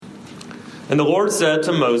And the Lord said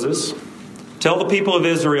to Moses, "Tell the people of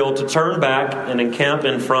Israel to turn back and encamp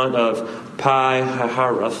in front of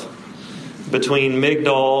Pi-hahiroth, between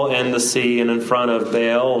Migdol and the sea, and in front of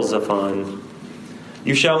Baal-zephon.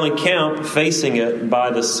 You shall encamp facing it by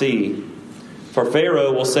the sea. For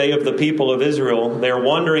Pharaoh will say of the people of Israel, 'They are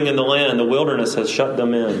wandering in the land, the wilderness has shut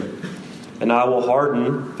them in.' And I will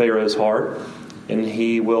harden Pharaoh's heart, and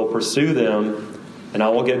he will pursue them, and I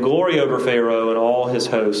will get glory over Pharaoh and all his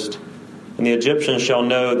host. And the Egyptians shall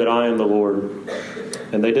know that I am the Lord."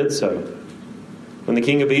 And they did so. When the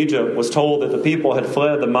king of Egypt was told that the people had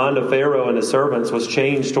fled, the mind of Pharaoh and his servants was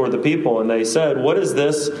changed toward the people. And they said, "What is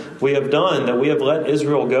this we have done, that we have let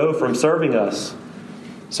Israel go from serving us?"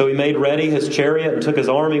 So he made ready his chariot and took his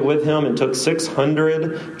army with him, and took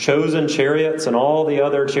 600 chosen chariots and all the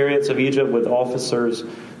other chariots of Egypt with officers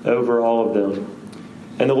over all of them.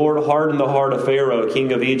 And the Lord hardened the heart of Pharaoh,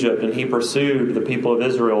 king of Egypt, and he pursued the people of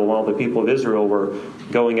Israel while the people of Israel were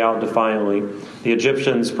going out defiantly. The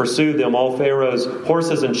Egyptians pursued them, all Pharaoh's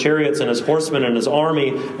horses and chariots and his horsemen and his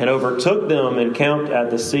army, and overtook them and camped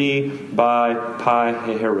at the sea by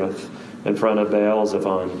Pi-hahiroth in front of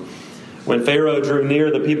Baal-zephon. When Pharaoh drew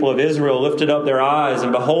near, the people of Israel lifted up their eyes,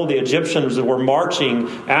 and behold, the Egyptians were marching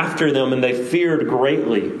after them, and they feared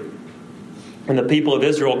greatly. And the people of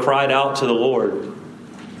Israel cried out to the Lord.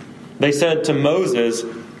 They said to Moses,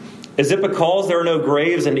 "Is it because there are no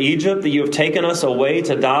graves in Egypt that you have taken us away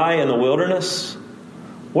to die in the wilderness?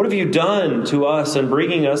 What have you done to us in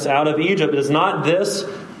bringing us out of Egypt? Is not this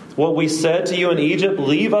what we said to you in Egypt?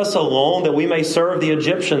 Leave us alone that we may serve the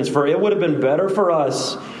Egyptians, for it would have been better for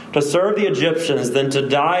us to serve the Egyptians than to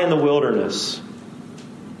die in the wilderness."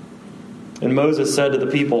 And Moses said to the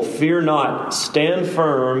people, "Fear not, stand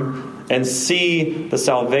firm and see the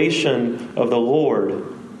salvation of the Lord,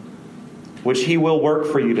 which he will work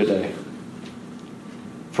for you today.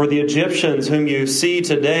 For the Egyptians whom you see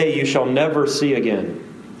today, you shall never see again.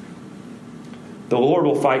 The Lord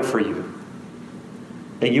will fight for you,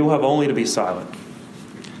 and you will have only to be silent."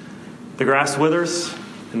 The grass withers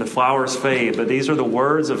and the flowers fade, but these are the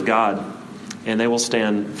words of God, and they will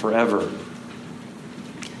stand forever.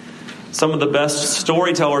 Some of the best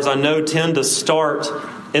storytellers I know tend to start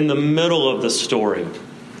in the middle of the story.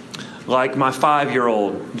 Like my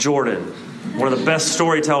 5-year-old, Jordan, one of the best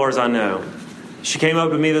storytellers I know. She came up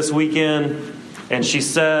to me this weekend, and she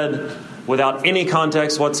said, without any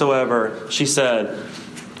context whatsoever, she said,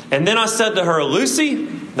 "And then I said to her, Lucy,"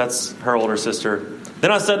 that's her older sister,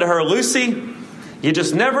 "then I said to her, Lucy, you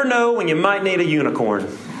just never know when you might need a unicorn."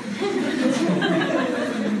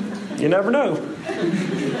 You never know.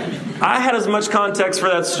 I had as much context for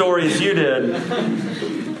that story as you did,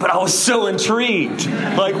 but I was so intrigued.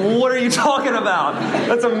 Like, what are you talking about?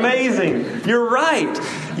 That's amazing. You're right.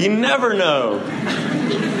 You never know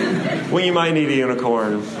when you might need a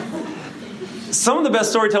unicorn. Some of the best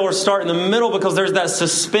storytellers start in the middle because there's that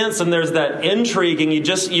suspense and there's that intrigue, and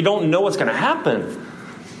you don't know what's going to happen.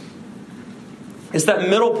 It's that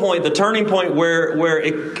middle point, the turning point where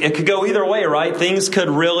it could go either way, right? Things could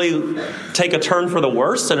really take a turn for the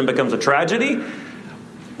worse and it becomes a tragedy.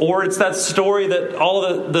 Or it's that story that all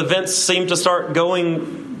of the events seem to start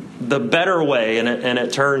going the better way, and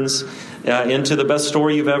it turns into the best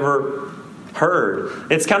story you've ever heard.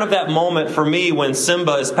 It's kind of that moment for me when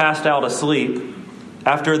Simba is passed out asleep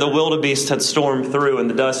after the wildebeest had stormed through and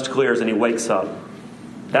the dust clears and he wakes up.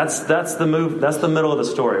 That's the middle of the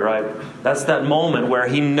story, right? That's that moment where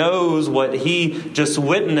he knows what he just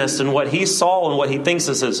witnessed and what he saw and what he thinks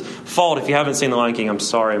is his fault. If you haven't seen The Lion King, I'm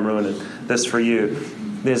sorry, I'm ruining this for you.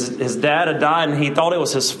 His dad had died and he thought it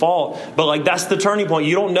was his fault. But that's the turning point.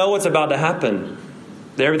 You don't know what's about to happen.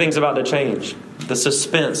 Everything's about to change. The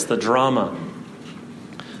suspense, the drama,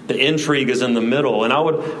 the intrigue is in the middle. And I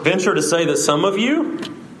would venture to say that some of you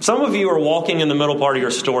are walking in the middle part of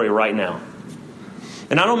your story right now.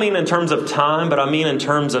 And I don't mean in terms of time, but I mean in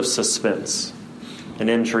terms of suspense and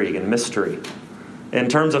intrigue and mystery. In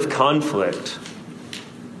terms of conflict.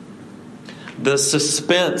 The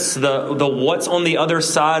suspense, the what's on the other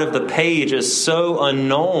side of the page is so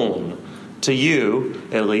unknown to you,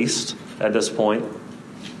 at least at this point.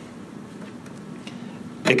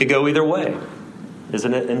 It could go either way.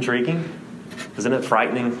 Isn't it intriguing? Isn't it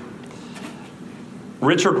frightening?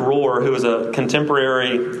 Richard Rohr, who is a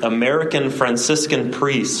contemporary American Franciscan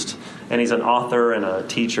priest, and he's an author and a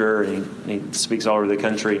teacher, and he speaks all over the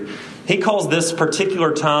country, he calls this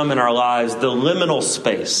particular time in our lives the liminal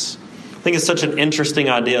space. I think it's such an interesting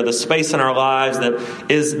idea, the space in our lives that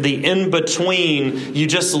is the in-between. You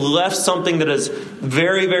just left something that is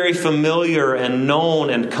very, very familiar and known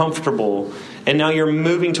and comfortable, and now you're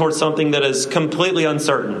moving towards something that is completely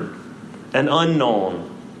uncertain and unknown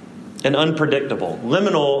and unpredictable.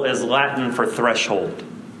 Liminal is Latin for threshold.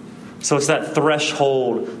 So it's that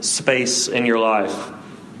threshold space in your life.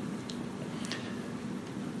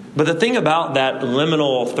 But the thing about that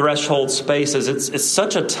liminal threshold space is it's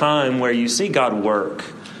such a time where you see God work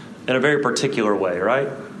in a very particular way, right?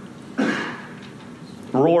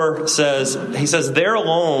 Rohr says, there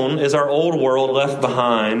alone is our old world left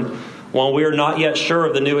behind while we are not yet sure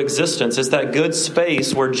of the new existence. It's that good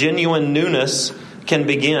space where genuine newness can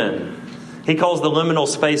begin. He calls the liminal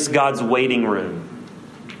space God's waiting room.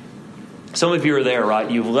 Some of you are there,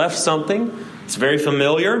 right? You've left something, it's very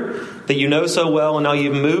familiar, that you know so well, and now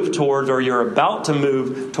you've moved towards, or you're about to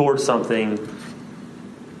move towards something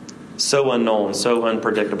so unknown, so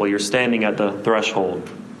unpredictable. You're standing at the threshold.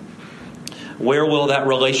 Where will that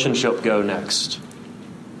relationship go next?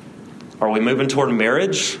 Are we moving toward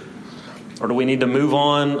marriage? Or do we need to move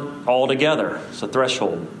on altogether? It's a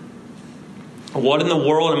threshold. What in the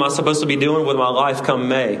world am I supposed to be doing with my life come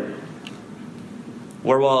May?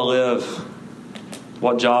 Where will I live?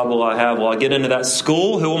 What job will I have? Will I get into that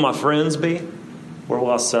school? Who will my friends be? Where will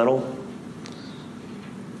I settle?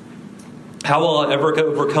 How will I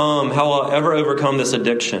ever overcome this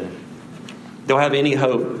addiction? Do I have any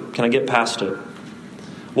hope? Can I get past it?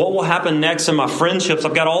 What will happen next in my friendships?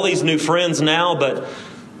 I've got all these new friends now, but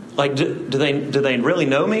do they really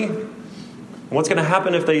know me? What's going to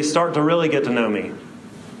happen if they start to really get to know me?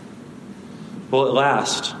 Will it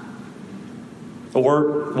last?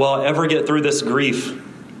 Or will I ever get through this grief?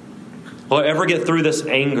 Will I ever get through this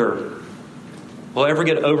anger? Will I ever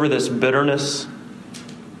get over this bitterness,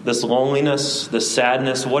 this loneliness, this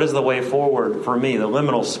sadness? What is the way forward for me, the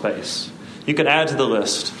liminal space? You could add to the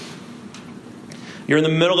list. You're in the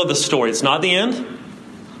middle of the story. It's not the end.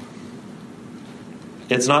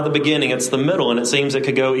 It's not the beginning. It's the middle, and it seems it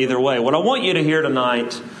could go either way. What I want you to hear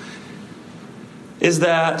tonight is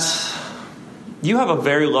that you have a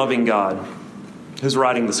very loving God who's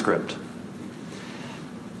writing the script.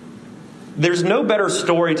 There's no better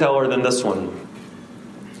storyteller than this one.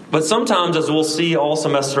 But sometimes, as we'll see all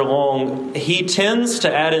semester long, he tends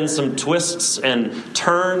to add in some twists and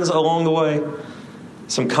turns along the way.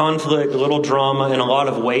 Some conflict, a little drama, and a lot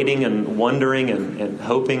of waiting and wondering and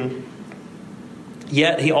hoping.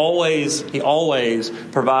 Yet he always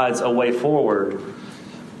provides a way forward.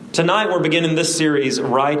 Tonight we're beginning this series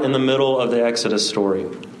right in the middle of the Exodus story.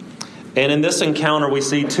 And in this encounter, we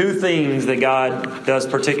see two things that God does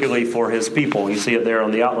particularly for his people. You see it there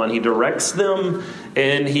on the outline. He directs them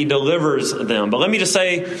and he delivers them. But let me just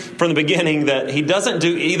say from the beginning that he doesn't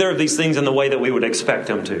do either of these things in the way that we would expect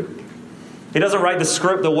him to. He doesn't write the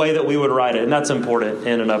script the way that we would write it, and that's important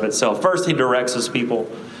in and of itself. First, he directs his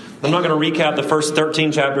people. I'm not going to recap the first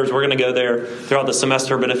 13 chapters. We're going to go there throughout the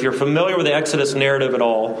semester. But if you're familiar with the Exodus narrative at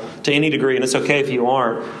all, to any degree, and it's okay if you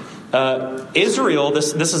aren't, Israel,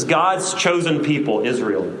 this is God's chosen people,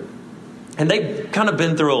 Israel. And they've kind of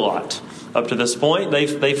been through a lot up to this point.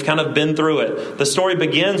 They've kind of been through it. The story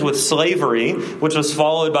begins with slavery, which was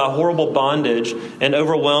followed by horrible bondage and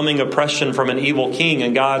overwhelming oppression from an evil king.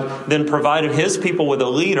 And God then provided his people with a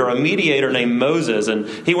leader, a mediator named Moses. And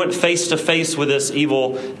he went face to face with this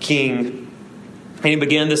evil king. And he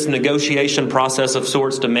began this negotiation process of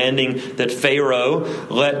sorts, demanding that Pharaoh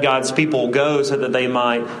let God's people go so that they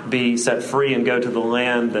might be set free and go to the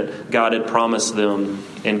land that God had promised them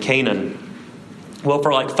in Canaan. Well,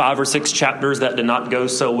 for like 5 or 6 chapters, that did not go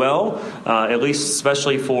so well, at least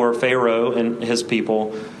especially for Pharaoh and his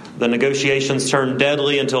people. The negotiations turned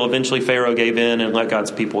deadly until eventually Pharaoh gave in and let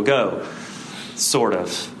God's people go. Sort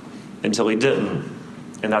of. Until he didn't.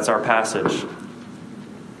 And that's our passage.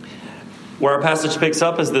 Where our passage picks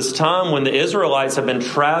up is this time when the Israelites have been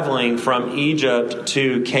traveling from Egypt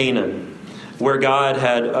to Canaan, where God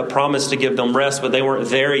had promised to give them rest, but they weren't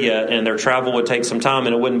there yet, and their travel would take some time,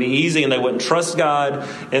 and it wouldn't be easy, and they wouldn't trust God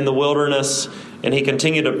in the wilderness. And he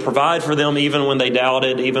continued to provide for them even when they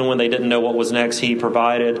doubted, even when they didn't know what was next. He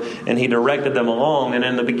provided, and he directed them along. And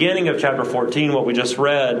in the beginning of chapter 14, what we just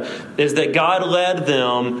read, is that God led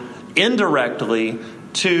them indirectly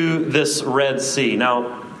to this Red Sea.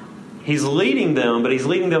 Now, he's leading them, but he's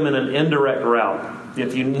leading them in an indirect route.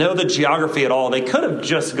 If you know the geography at all, they could have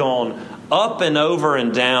just gone up and over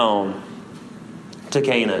and down to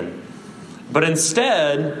Canaan. But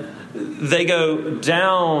instead, they go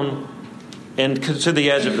down and to the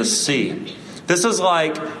edge of the sea. This is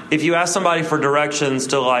like if you ask somebody for directions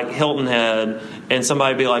to like Hilton Head, and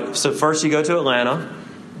somebody be like, so first you go to Atlanta,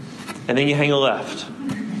 and then you hang a left.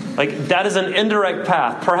 Like, that is an indirect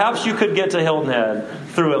path. Perhaps you could get to Hilton Head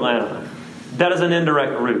through Atlanta. That is an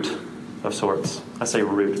indirect route of sorts. I say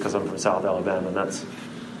route because I'm from South Alabama, and that's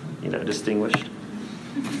distinguished.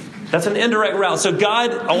 That's an indirect route. So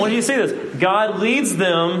God, I want you to see this. God leads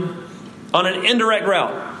them on an indirect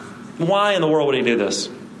route. Why in the world would he do this?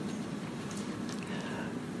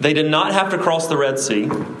 They did not have to cross the Red Sea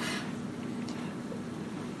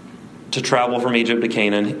to travel from Egypt to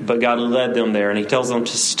Canaan, but God led them there, and he tells them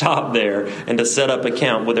to stop there and to set up a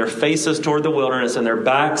camp with their faces toward the wilderness and their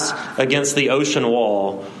backs against the ocean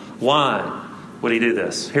wall. Why would he do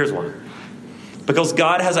this? Here's why. Because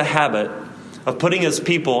God has a habit of putting his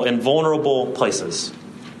people in vulnerable places.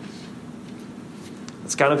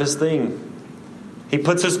 It's kind of his thing. He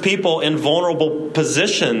puts his people in vulnerable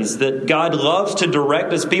positions that God loves to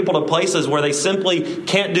direct his people to places where they simply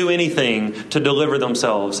can't do anything to deliver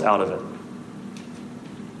themselves out of it.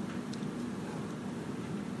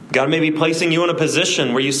 God may be placing you in a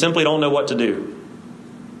position where you simply don't know what to do.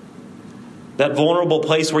 That vulnerable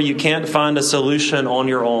place where you can't find a solution on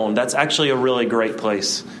your own. That's actually a really great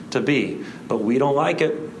place to be. But we don't like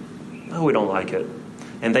it. No, we don't like it.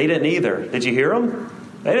 And they didn't either. Did you hear them?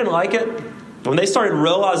 They didn't like it. When they started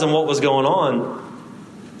realizing what was going on,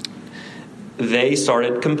 they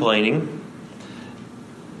started complaining.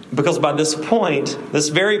 Because by this point, this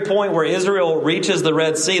very point where Israel reaches the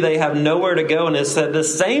Red Sea, they have nowhere to go. And it's at the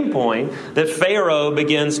same point that Pharaoh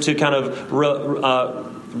begins to kind of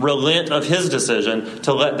relent of his decision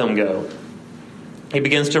to let them go. He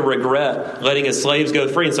begins to regret letting his slaves go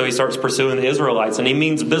free, and so he starts pursuing the Israelites, and he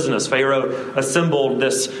means business. Pharaoh assembled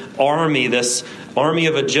this army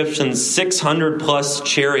of Egyptians, 600 plus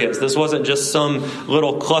chariots. This wasn't just some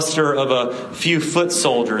little cluster of a few foot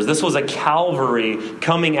soldiers. This was a cavalry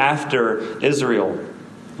coming after Israel,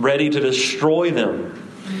 ready to destroy them.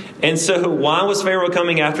 And so why was Pharaoh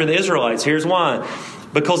coming after the Israelites? Here's why.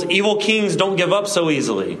 Because evil kings don't give up so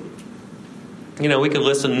easily. We could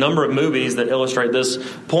list a number of movies that illustrate this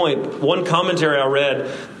point. One commentary I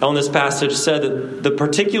read on this passage said that the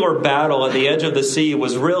particular battle at the edge of the sea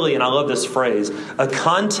was really, and I love this phrase, a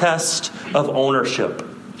contest of ownership.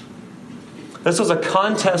 This was a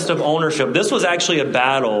contest of ownership. This was actually a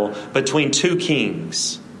battle between two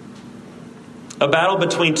kings. A battle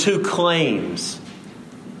between two claims.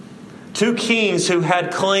 Two kings who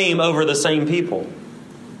had claim over the same people.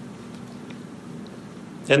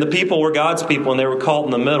 And the people were God's people, and they were caught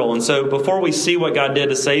in the middle. And so before we see what God did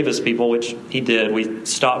to save his people, which he did, we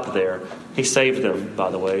stopped there. He saved them,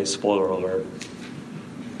 by the way. Spoiler alert.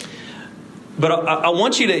 But I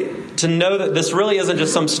want you to know that this really isn't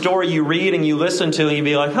just some story you read and you listen to and you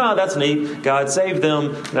be like, that's neat. God saved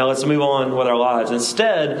them. Now let's move on with our lives.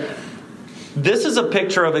 Instead, this is a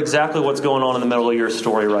picture of exactly what's going on in the middle of your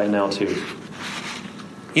story right now, too.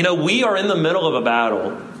 We are in the middle of a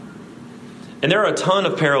battle. And there are a ton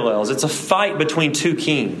of parallels. It's a fight between two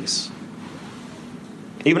kings.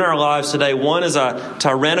 Even in our lives today, one is a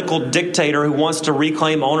tyrannical dictator who wants to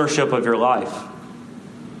reclaim ownership of your life.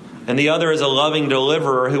 And the other is a loving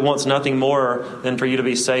deliverer who wants nothing more than for you to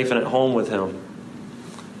be safe and at home with him.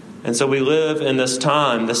 And so we live in this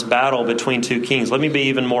time, this battle between two kings. Let me be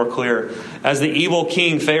even more clear. As the evil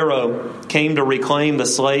king Pharaoh came to reclaim the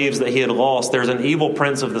slaves that he had lost, there's an evil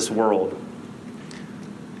prince of this world.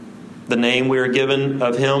 The name we are given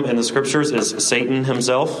of him in the scriptures is Satan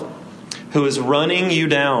himself, who is running you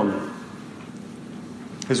down.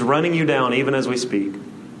 Who's running you down even as we speak.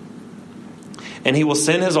 And he will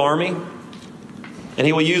send his army, and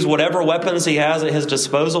he will use whatever weapons he has at his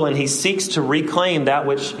disposal, and he seeks to reclaim that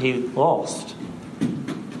which he lost.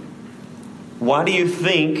 Why do you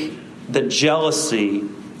think that jealousy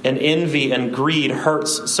and envy and greed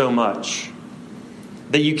hurts so much?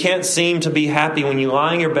 That you can't seem to be happy when you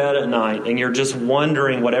lie in your bed at night and you're just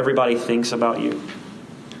wondering what everybody thinks about you.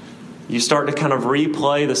 You start to kind of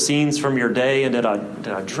replay the scenes from your day. And did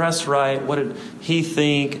I dress right? What did he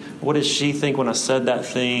think? What did she think when I said that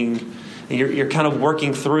thing? And you're kind of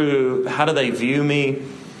working through, how do they view me?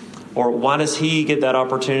 Or why does he get that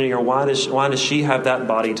opportunity? Or why does she have that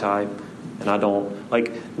body type and I don't?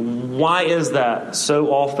 Why is that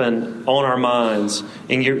so often on our minds?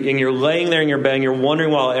 And you're laying there in your bed and you're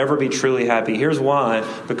wondering, will I ever be truly happy? Here's why.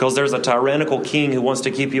 Because there's a tyrannical king who wants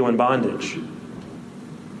to keep you in bondage.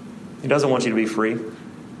 He doesn't want you to be free.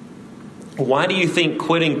 Why do you think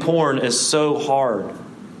quitting porn is so hard?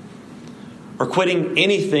 Or quitting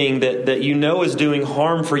anything that you know is doing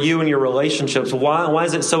harm for you and your relationships. Why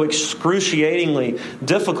is it so excruciatingly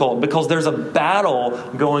difficult? Because there's a battle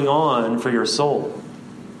going on for your soul.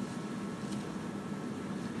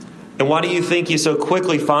 And why do you think you so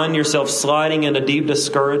quickly find yourself sliding into deep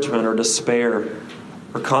discouragement or despair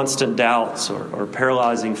or constant doubts or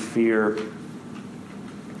paralyzing fear?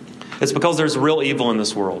 It's because there's real evil in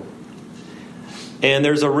this world. And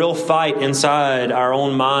there's a real fight inside our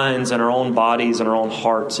own minds and our own bodies and our own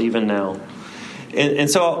hearts even now. And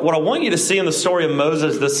so what I want you to see in the story of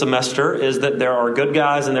Moses this semester is that there are good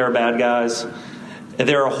guys and there are bad guys.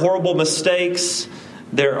 There are horrible mistakes.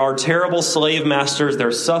 There are terrible slave masters.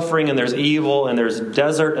 There's suffering and there's evil and there's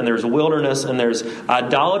desert and there's wilderness and there's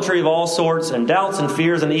idolatry of all sorts and doubts and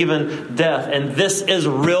fears and even death. And this is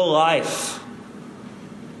real life.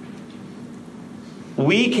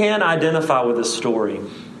 We can identify with this story.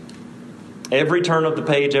 Every turn of the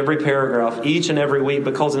page, every paragraph, each and every week,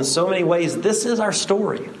 because in so many ways, this is our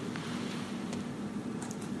story.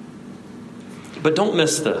 But don't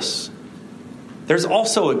miss this. There's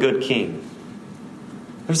also a good king.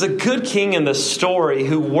 There's a good king in this story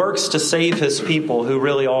who works to save his people who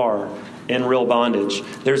really are in real bondage.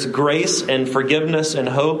 There's grace and forgiveness and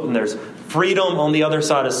hope, and there's freedom on the other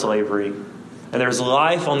side of slavery. And there's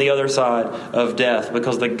life on the other side of death,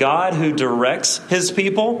 because the God who directs his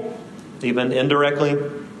people, even indirectly,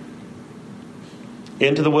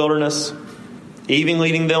 into the wilderness, even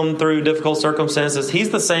leading them through difficult circumstances,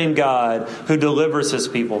 he's the same God who delivers his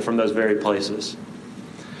people from those very places.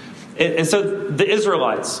 And so the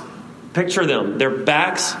Israelites, picture them, their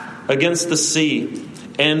backs against the sea,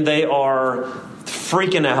 and they are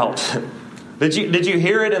freaking out. Did you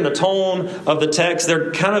hear it in the tone of the text?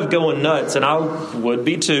 They're kind of going nuts, and I would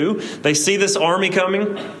be too. They see this army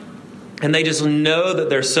coming, and they just know that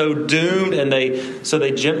they're so doomed, and so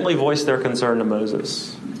they gently voice their concern to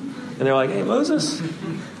Moses. And they're like, "Hey, Moses,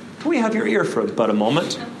 can we have your ear for but a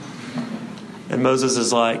moment?" And Moses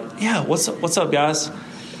is like, "Yeah, what's up, guys?"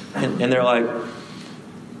 And they're like,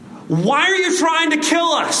 "Why are you trying to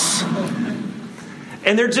kill us?"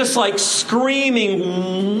 And they're just like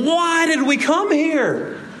screaming, "Why did we come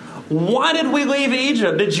here? Why did we leave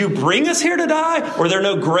Egypt? Did you bring us here to die? Were there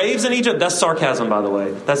no graves in Egypt?" That's sarcasm, by the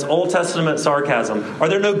way. That's Old Testament sarcasm. Are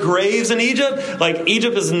there no graves in Egypt? Like,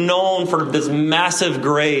 Egypt is known for this massive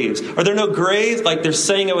graves. Are there no graves? Like, they're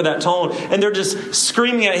saying it with that tone. And they're just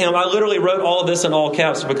screaming at him. I literally wrote all of this in all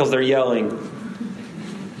caps because they're yelling.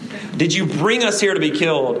 "Did you bring us here to be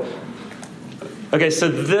killed?" Okay, so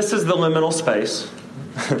this is the liminal space.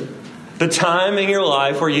 The time in your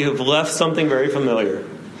life where you've left something very familiar.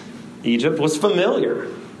 Egypt was familiar.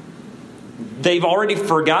 They've already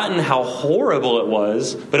forgotten how horrible it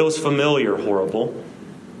was, but it was familiar horrible.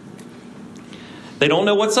 They don't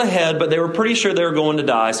know what's ahead, but they were pretty sure they were going to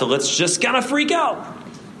die, so let's just kind of freak out.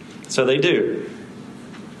 So they do.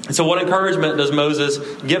 And so what encouragement does Moses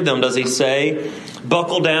give them? Does he say,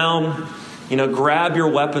 "Buckle down, grab your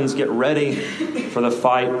weapons, get ready for the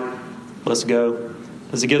fight, let's go"?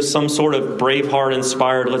 Does he give some sort of Braveheart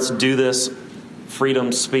inspired, "let's do this"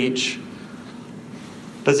 freedom speech?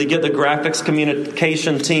 Does he get the graphics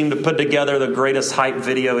communication team to put together the greatest hype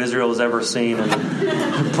video Israel has ever seen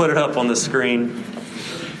and put it up on the screen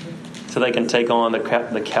so they can take on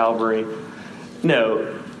the cavalry? No.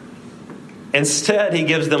 Instead, he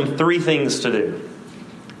gives them three things to do.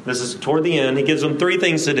 This is toward the end. He gives them three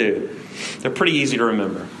things to do. They're pretty easy to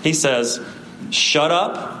remember. He says, shut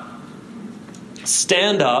up,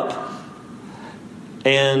 stand up,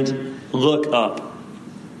 and look up.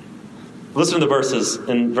 Listen to the verses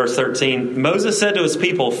in verse 13. Moses said to his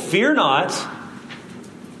people, "Fear not,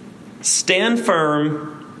 stand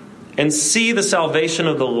firm, and see the salvation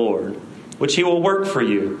of the Lord, which he will work for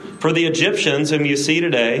you. For the Egyptians whom you see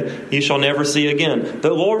today, you shall never see again.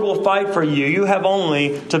 The Lord will fight for you. You have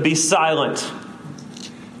only to be silent."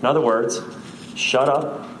 In other words, shut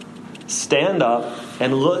up, stand up,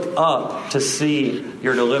 and look up to see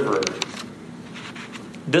your deliverer.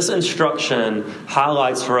 This instruction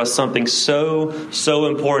highlights for us something so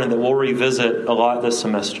important that we'll revisit a lot this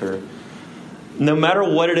semester. No matter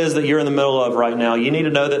what it is that you're in the middle of right now, you need to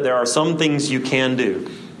know that there are some things you can do.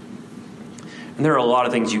 And there are a lot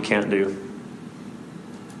of things you can't do.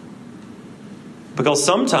 Because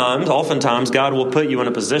oftentimes, God will put you in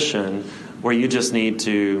a position where you just need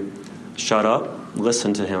to shut up,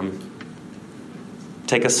 listen to him,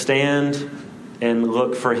 take a stand, and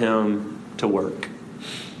look for him to work.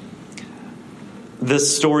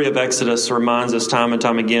 This story of Exodus reminds us time and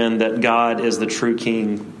time again that God is the true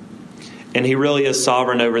king. And he really is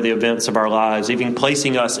sovereign over the events of our lives, even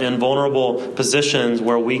placing us in vulnerable positions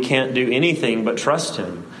where we can't do anything but trust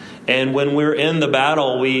him. And when we're in the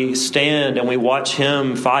battle, we stand and we watch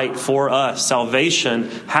him fight for us. Salvation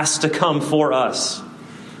has to come for us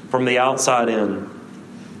from the outside in.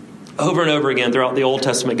 Over and over again throughout the Old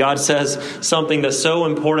Testament, God says something that's so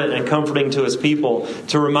important and comforting to his people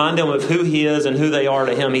to remind them of who he is and who they are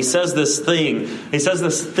to him. He says this thing. He says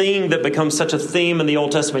this thing that becomes such a theme in the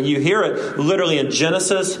Old Testament. You hear it literally in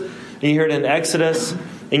Genesis, and you hear it in Exodus,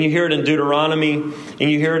 and you hear it in Deuteronomy, and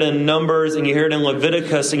you hear it in Numbers, and you hear it in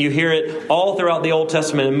Leviticus, and you hear it all throughout the Old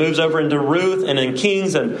Testament. It moves over into Ruth and in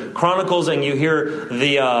Kings and Chronicles, and you hear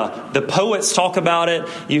the poets talk about it.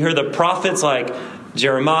 You hear the prophets like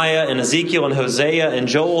Jeremiah and Ezekiel and Hosea and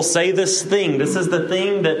Joel say this thing. This is the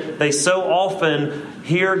thing that they so often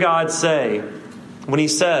hear God say when He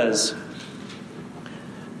says,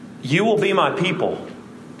 "You will be my people,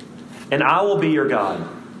 and I will be your God."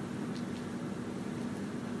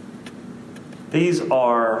 These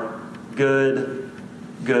are good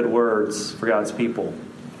words for God's people.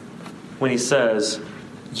 When He says,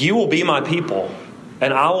 "You will be my people,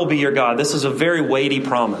 and I will be your God." This is a very weighty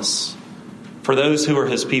promise for those who are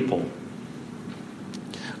His people.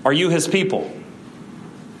 Are you His people?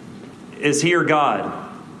 Is He your God?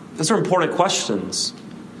 Those are important questions.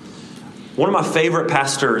 One of my favorite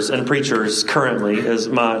pastors and preachers currently is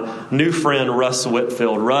my new friend, Russ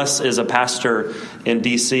Whitfield. Russ is a pastor in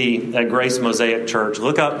D.C. at Grace Mosaic Church.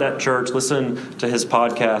 Look up that church. Listen to his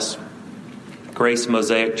podcast, Grace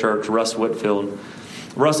Mosaic Church, Russ Whitfield.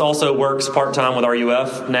 Russ also works part-time with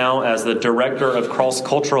RUF now as the Director of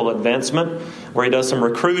Cross-Cultural Advancement, where he does some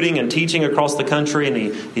recruiting and teaching across the country, and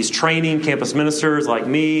he's training campus ministers like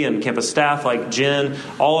me and campus staff like Jen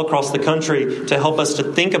all across the country to help us to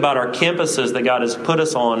think about our campuses that God has put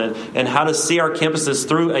us on and how to see our campuses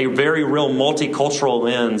through a very real multicultural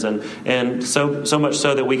lens, and so much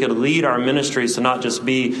so that we could lead our ministries to not just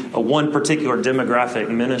be a one particular demographic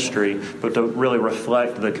ministry, but to really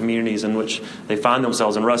reflect the communities in which they find themselves.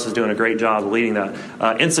 And Russ is doing a great job leading that.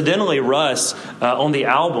 Incidentally, Russ, on the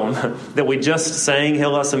album that we just sang,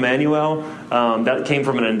 Hail Us Emmanuel, that came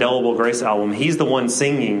from an Indelible Grace album. He's the one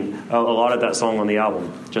singing a lot of that song on the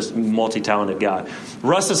album. Just multi-talented guy.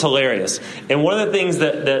 Russ is hilarious. And one of the things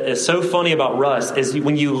that is so funny about Russ is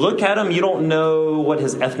when you look at him, you don't know what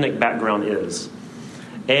his ethnic background is.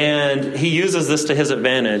 And he uses this to his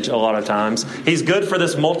advantage a lot of times. He's good for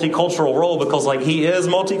this multicultural role because, he is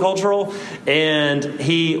multicultural. And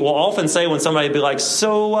he will often say when somebody be like,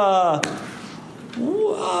 "So,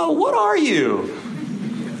 what are you?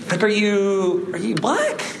 Are you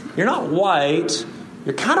black? You're not white.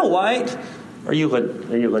 You're kind of white. Are you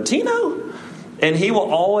Latino?" And he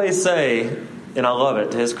will always say, and I love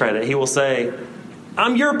it to his credit, he will say,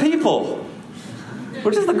 "I'm your people,"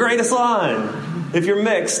 which is the greatest line. If you're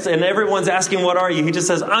mixed and everyone's asking, "What are you?" he just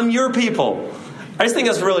says, "I'm your people." I just think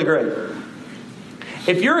that's really great.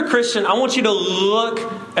 If you're a Christian, I want you to look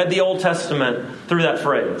at the Old Testament through that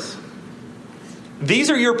phrase.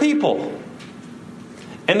 These are your people.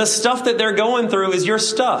 And the stuff that they're going through is your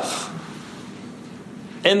stuff.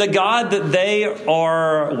 And the God that they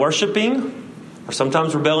are worshiping, or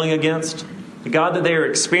sometimes rebelling against, the God that they are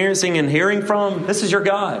experiencing and hearing from, this is your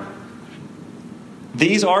God.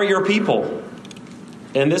 These are your people.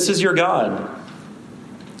 And this is your God.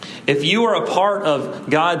 If you are a part of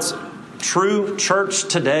God's true church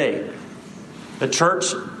today, the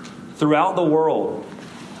church throughout the world,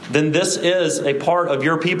 then this is a part of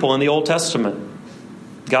your people in the Old Testament.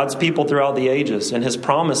 God's people throughout the ages, and His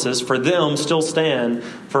promises for them still stand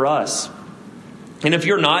for us. And if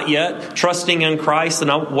you're not yet trusting in Christ, then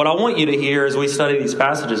what I want you to hear as we study these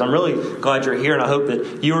passages, I'm really glad you're here, and I hope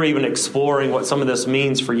that you are even exploring what some of this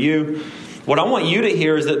means for you. What I want you to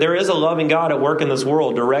hear is that there is a loving God at work in this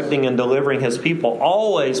world, directing and delivering His people,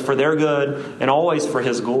 always for their good and always for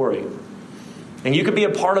His glory. And you could be a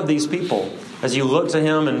part of these people as you look to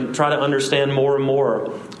Him and try to understand more and more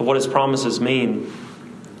of what His promises mean.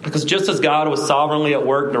 Because just as God was sovereignly at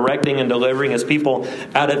work directing and delivering His people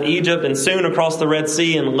out of Egypt and soon across the Red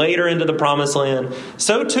Sea and later into the Promised Land,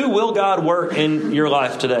 so too will God work in your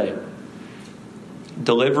life today.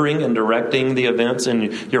 Delivering and directing the events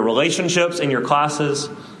in your relationships, in your classes,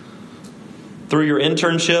 through your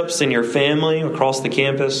internships, in your family, across the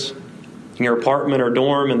campus, in your apartment or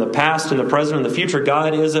dorm, in the past, in the present, and the future.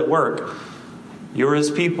 God is at work. You're His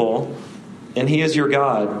people, and He is your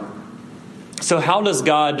God. So how does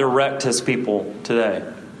God direct His people today?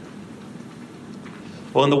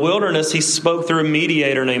 Well, in the wilderness, He spoke through a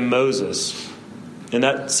mediator named Moses. And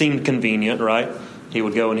that seemed convenient, right? He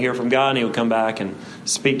would go and hear from God, and He would come back and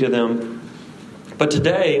speak to them. But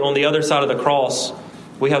today, on the other side of the cross,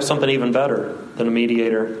 we have something even better than a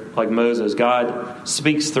mediator like Moses. God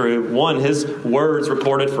speaks through, one, His words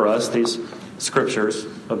recorded for us, these scriptures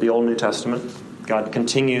of the Old and New Testament. God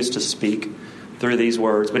continues to speak through these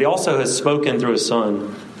words, but He also has spoken through His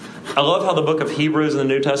Son. I love how the book of Hebrews in the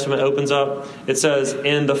New Testament opens up. It says,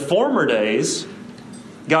 "In the former days,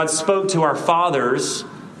 God spoke to our fathers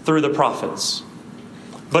through the prophets.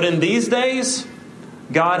 But in these days,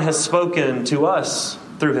 God has spoken to us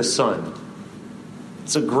through his Son.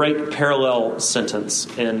 It's a great parallel sentence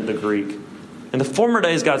in the Greek. In the former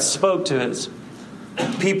days, God spoke to his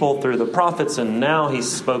people through the prophets, and now he's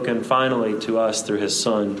spoken finally to us through his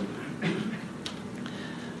Son.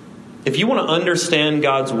 If you want to understand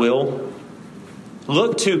God's will,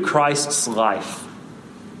 look to Christ's life.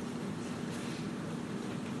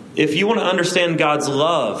 If you want to understand God's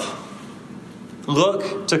love,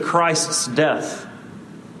 look to Christ's death.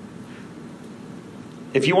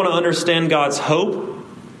 If you want to understand God's hope,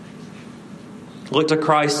 look to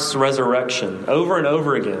Christ's resurrection. Over and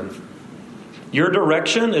over again, your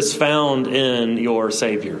direction is found in your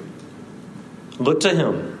Savior. Look to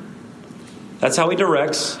him. That's how he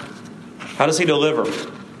directs. How does he deliver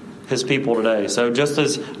his people today? So just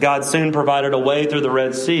as God soon provided a way through the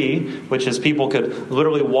Red Sea, which his people could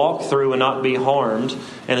literally walk through and not be harmed,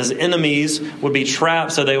 and his enemies would be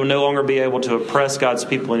trapped so they would no longer be able to oppress God's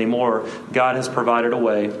people anymore, God has provided a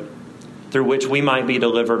way through which we might be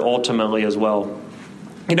delivered ultimately as well.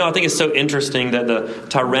 You know, I think it's so interesting that the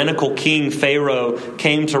tyrannical king Pharaoh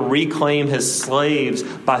came to reclaim his slaves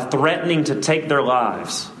by threatening to take their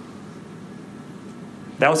lives.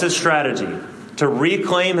 That was his strategy, to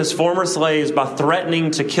reclaim his former slaves by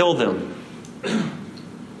threatening to kill them.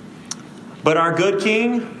 But our good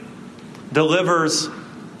king delivers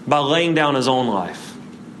by laying down his own life.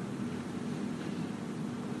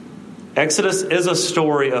 Exodus is a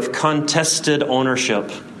story of contested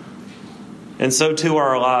ownership. And so too are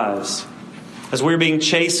our lives. As we're being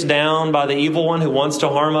chased down by the evil one who wants to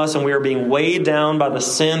harm us, and we are being weighed down by the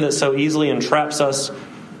sin that so easily entraps us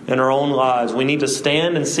in our own lives, we need to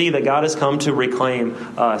stand and see that God has come to reclaim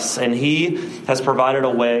us. And he has provided a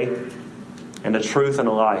way and a truth and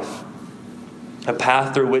a life. A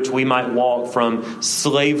path through which we might walk from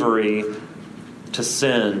slavery to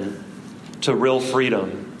sin to real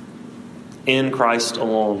freedom in Christ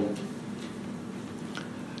alone.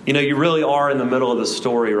 You know, you really are in the middle of the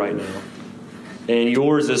story right now. And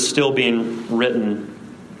yours is still being written.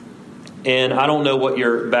 And I don't know what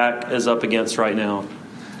your back is up against right now.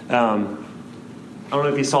 I don't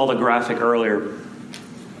know if you saw the graphic earlier.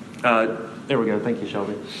 There we go. Thank you,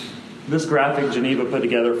 Shelby. This graphic Geneva put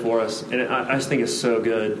together for us, and I just think it's so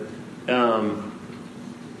good.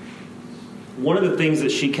 One of the things that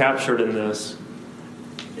she captured in this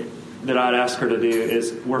that I'd ask her to do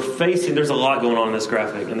is there's a lot going on in this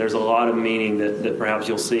graphic, and there's a lot of meaning that perhaps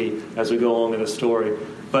you'll see as we go along in the story.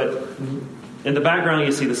 But in the background,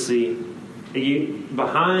 you see the sea.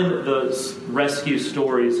 Behind the rescue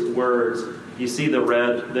stories words, you see the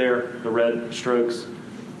red there, the red strokes.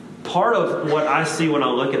 Part of what I see when I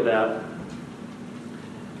look at that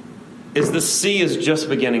is the sea is just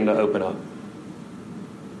beginning to open up.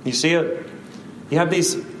 You see it? You have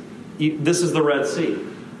this is the Red Sea.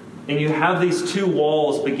 And you have these two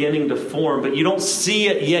walls beginning to form, but you don't see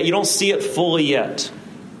it yet. You don't see it fully yet.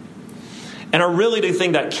 And I really do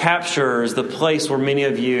think that captures the place where many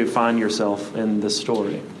of you find yourself in this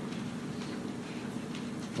story.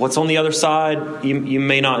 What's on the other side, you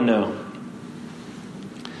may not know.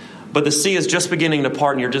 But the sea is just beginning to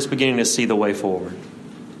part, and you're just beginning to see the way forward.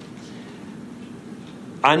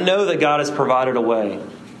 I know that God has provided a way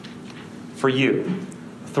for you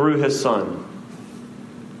through his Son.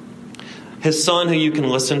 His Son who you can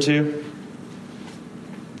listen to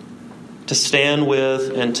stand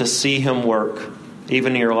with, and to see him work,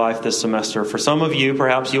 even in your life this semester. For some of you,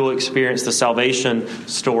 perhaps you will experience the salvation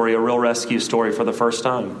story, a real rescue story, for the first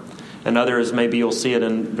time. And others, maybe you'll see it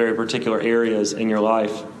in very particular areas in your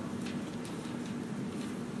life.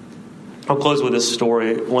 I'll close with this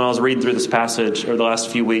story. When I was reading through this passage over the last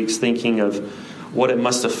few weeks, thinking of what it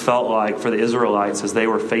must have felt like for the Israelites as they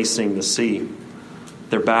were facing the sea.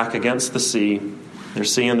 They're back against the sea. They're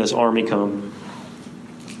seeing this army come.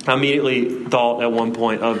 I immediately thought at one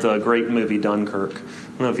point of the great movie Dunkirk. I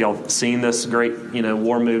don't know if y'all have seen this great,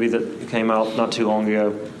 war movie that came out not too long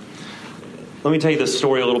ago. Let me tell you this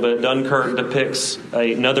story a little bit. Dunkirk depicts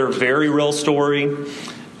another very real story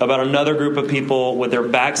about another group of people with their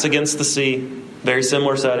backs against the sea. Very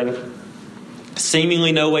similar setting.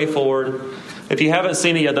 Seemingly no way forward. If you haven't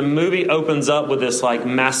seen it yet, the movie opens up with this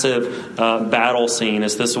massive battle scene.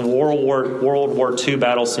 It's this World War II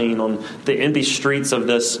battle scene on the empty streets of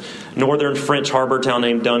this northern French harbor town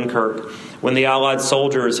named Dunkirk, when the Allied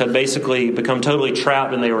soldiers had basically become totally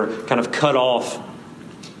trapped and they were kind of cut off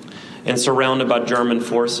and surrounded by German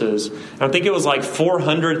forces. And I think it was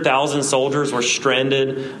 400,000 soldiers were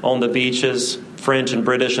stranded on the beaches, French and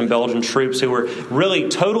British and Belgian troops who were really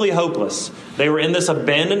totally hopeless. They were in this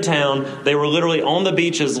abandoned town. They were literally on the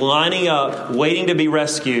beaches lining up, waiting to be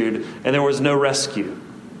rescued, and there was no rescue.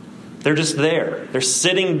 They're just there. They're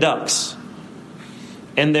sitting ducks.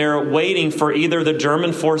 And they're waiting for either the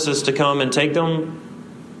German forces to come and take them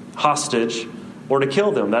hostage or to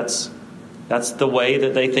kill them. That's the way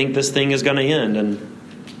that they think this thing is going to end. And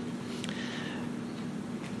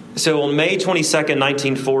so on May 22nd,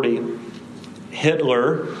 1940,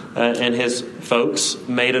 Hitler and his folks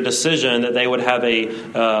made a decision that they would have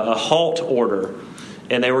a halt order,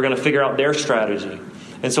 and they were going to figure out their strategy.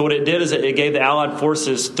 And so what it did is it gave the Allied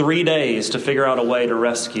forces 3 days to figure out a way to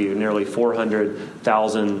rescue nearly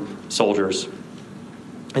 400,000 soldiers.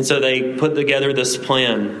 And so they put together this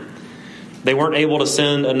plan. They weren't able to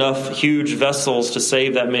send enough huge vessels to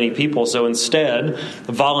save that many people. So instead,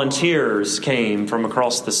 volunteers came from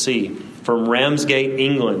across the sea, from Ramsgate,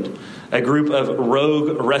 England. A group of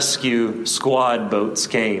rogue rescue squad boats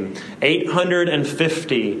came.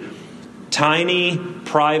 850 tiny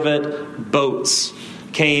private boats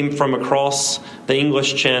came from across the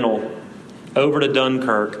English Channel over to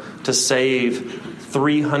Dunkirk to save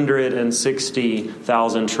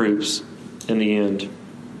 360,000 troops in the end.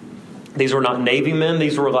 These were not Navy men.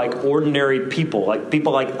 These were like ordinary people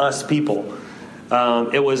like us people.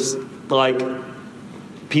 It was like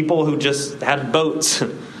people who just had boats.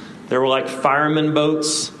 There were like firemen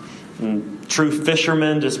boats and true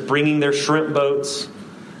fishermen just bringing their shrimp boats.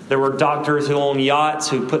 There were doctors who owned yachts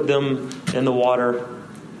who put them in the water.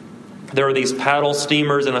 There were these paddle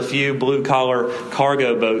steamers and a few blue-collar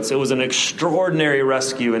cargo boats. It was an extraordinary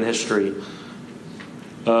rescue in history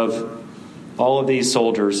of all of these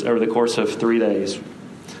soldiers over the course of 3 days.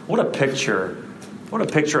 What a picture. What a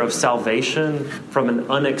picture of salvation from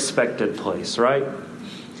an unexpected place, right?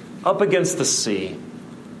 Up against the sea,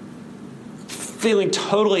 feeling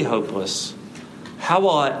totally hopeless. How will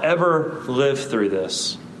I ever live through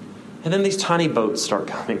this? And then these tiny boats start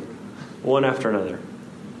coming, one after another,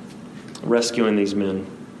 rescuing these men.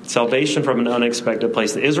 Salvation from an unexpected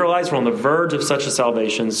place. The Israelites were on the verge of such a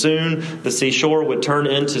salvation. Soon the seashore would turn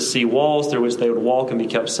into sea walls through which they would walk and be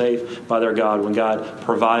kept safe by their God when God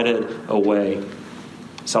provided a way.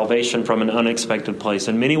 Salvation from an unexpected place.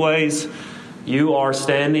 In many ways, you are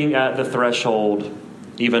standing at the threshold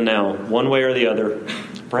even now, one way or the other.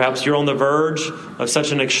 Perhaps you're on the verge of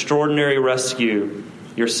such an extraordinary rescue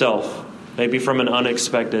yourself, maybe from an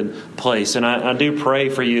unexpected place. And I do pray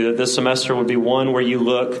for you that this semester would be one where you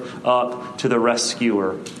look up to the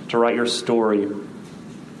rescuer to write your story.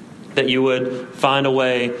 That you would find a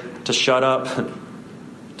way to shut up,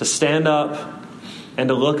 to stand up, and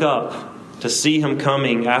to look up, to see him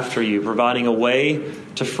coming after you, providing a way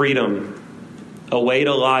to freedom, a way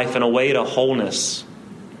to life, and a way to wholeness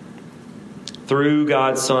through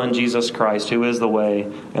God's Son, Jesus Christ, who is the way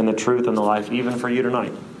and the truth and the life, even for you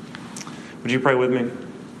tonight. Would you pray with me?